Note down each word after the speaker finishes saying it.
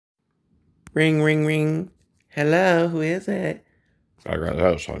Ring, ring, ring. Hello, who is it? I got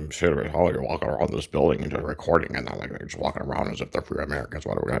this. I'm sitting at home. You're walking around this building and just recording, and they're just walking around as if they're free Americans.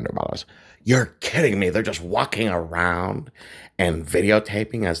 What are we gonna do about this? You're kidding me. They're just walking around and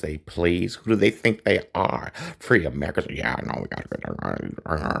videotaping as they please. Who do they think they are? Free Americans? Yeah, no, we gotta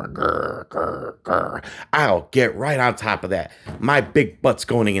go. I'll get right on top of that. My big butt's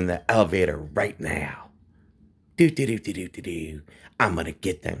going in the elevator right now. Do. I'm gonna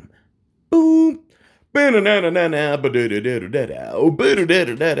get them. Boom. There's an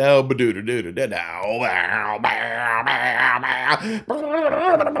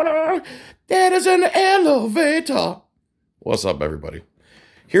elevator. What's up, everybody?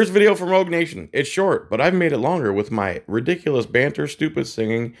 Here's a video from Rogue Nation. It's short, but I've made it longer with my ridiculous banter, stupid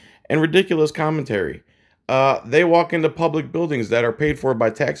singing, and ridiculous commentary. They walk into public buildings that are paid for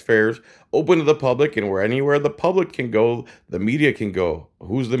by taxpayers, open to the public, and anywhere the public can go, the media can go.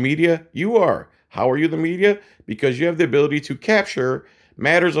 Who's the media? You are. How are you the media? Because you have the ability to capture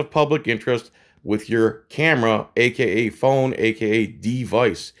matters of public interest with your camera, aka phone, aka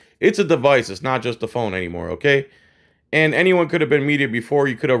device. It's a device. It's not just a phone anymore, okay? And anyone could have been media before.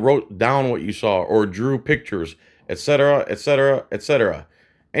 You could have wrote down what you saw or drew pictures, etc., etc., etc.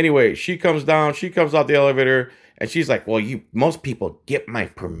 Anyway, she comes down. She comes out the elevator, and she's like, well, most people get my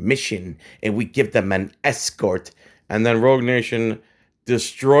permission, and we give them an escort. And then Rogue Nation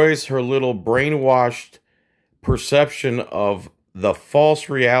destroys her little brainwashed perception of the false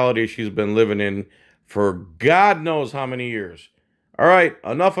reality she's been living in for God knows how many years. All right,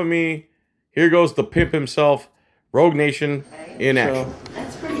 enough of me. Here goes the pimp himself, Rogue Nation in action.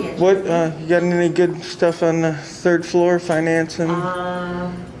 That's pretty interesting. What, you got any good stuff on the third floor, financing?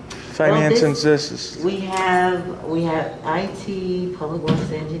 We have IT, Public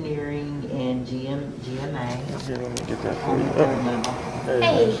Works Engineering, and GMA. Here, let me get that for you.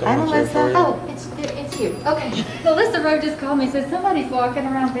 Hey, I'm Melissa. Oh, it's you. Okay. Melissa Rowe just called me and said somebody's walking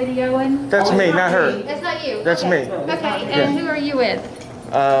around videoing. That's me, not her. That's not you. That's okay. me. Okay, and who are you with?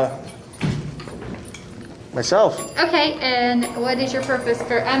 Myself. Okay, and what is your purpose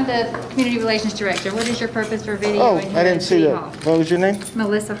for, I'm the Community Relations Director. What is your purpose for videoing? Oh, here I didn't at see City that. Hall? What was your name?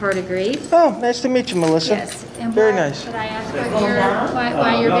 Melissa Hardegreve. Oh, nice to meet you, Melissa. Yes. And Very why, nice. Could I ask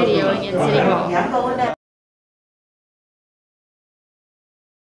why you're videoing in City Hall? Yeah, I'm going down.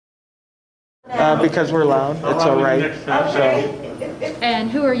 Because we're loud, it's all right. So, And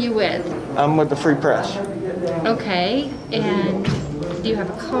who are you with? I'm with the Free Press. Okay, and do you have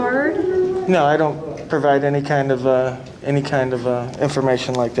a card? No, I don't provide any kind of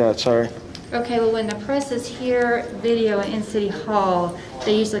information like that. Sorry. Okay, well, when the press is here, video in City Hall,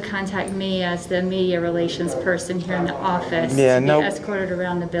 they usually contact me as the media relations person here in the office to be escorted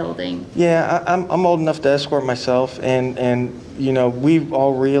around the building. Yeah, I'm old enough to escort myself, and you know, we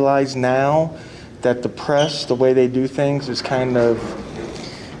all realize now that the press, the way they do things, is kind of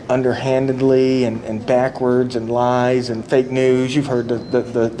underhandedly and backwards and lies and fake news. You've heard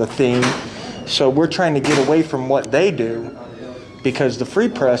the theme. So we're trying to get away from what they do because the free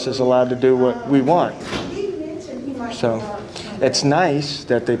press is allowed to do what we want. So it's nice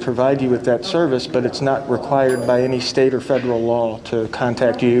that they provide you with that service, but it's not required by any state or federal law to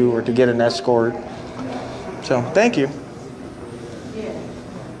contact you or to get an escort. So thank you.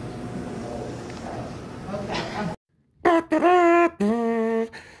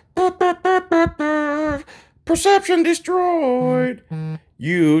 Perception destroyed.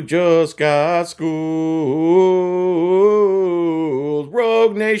 You just got schooled.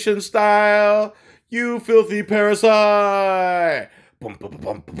 Rogue Nation style. You filthy parasite. Play my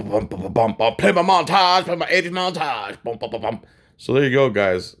montage. Play my 80s montage. So there you go,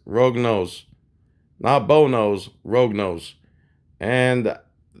 guys. Rogue knows. Not Bo knows. Rogue knows. And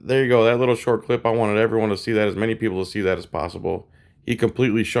there you go. That little short clip. I wanted everyone to see that. As many people to see that as possible. He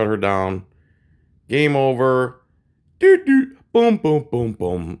completely shut her down. Game over. Boom, boom, boom,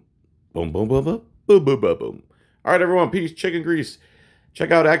 boom. Boom, boom, boom, boom, boom, boom, boom, boom. All right, everyone. Peace, chicken grease.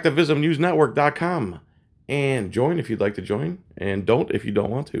 Check out activismnewsnetwork.com and join if you'd like to join, and don't if you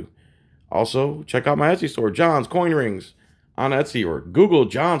don't want to. Also, check out my Etsy store, John's Coin Rings, on Etsy, or Google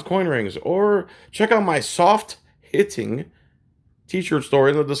John's Coin Rings, or check out my soft-hitting t-shirt store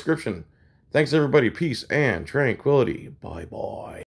in the description. Thanks, everybody. Peace and tranquility. Bye-bye.